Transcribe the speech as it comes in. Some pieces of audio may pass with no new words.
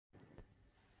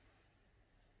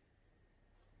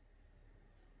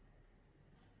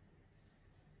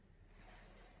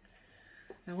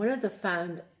Now, one of the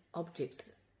found objects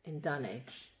in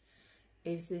Dunwich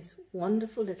is this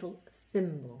wonderful little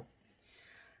thimble,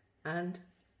 and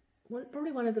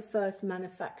probably one of the first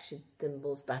manufactured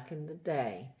thimbles back in the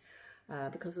day,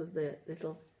 because of the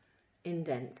little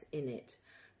indents in it.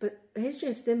 But the history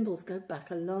of thimbles go back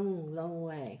a long, long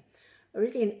way.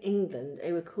 Originally in England,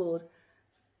 they were called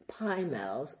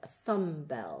thimbles,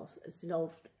 thimbles. It's an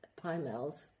old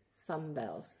thimbles,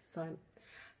 thimbles,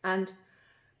 and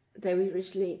they were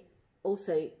originally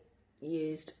also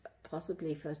used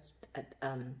possibly for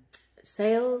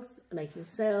sails, making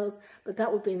sails, but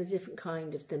that would be in a different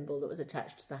kind of thimble that was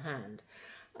attached to the hand.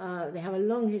 They have a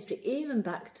long history, even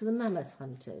back to the mammoth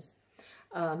hunters.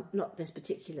 Not this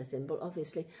particular thimble,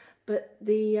 obviously, but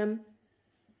the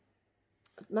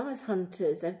mammoth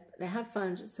hunters, they have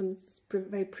found some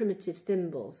very primitive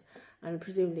thimbles, and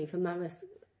presumably for mammoth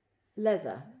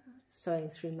leather, sewing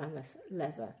through mammoth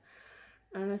leather.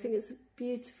 And I think it's a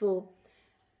beautiful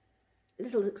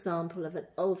little example of an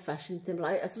old-fashioned thimble.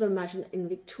 I sort of imagine in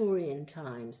Victorian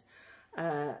times,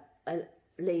 a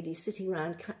lady sitting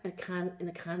around in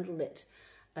a candlelit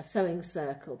sewing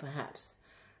circle, perhaps,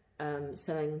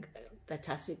 sewing their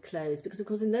tattered clothes, because of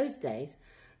course in those days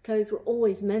clothes were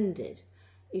always mended.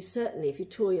 You certainly, if you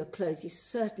tore your clothes, you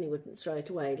certainly wouldn't throw it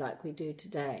away like we do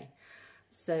today.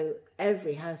 So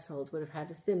every household would have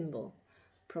had a thimble,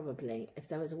 probably, if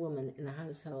there was a woman in the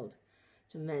household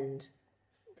to mend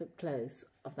the clothes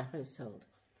of the household.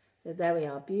 So there we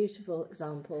are, beautiful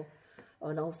example of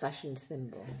an old-fashioned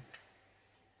thimble.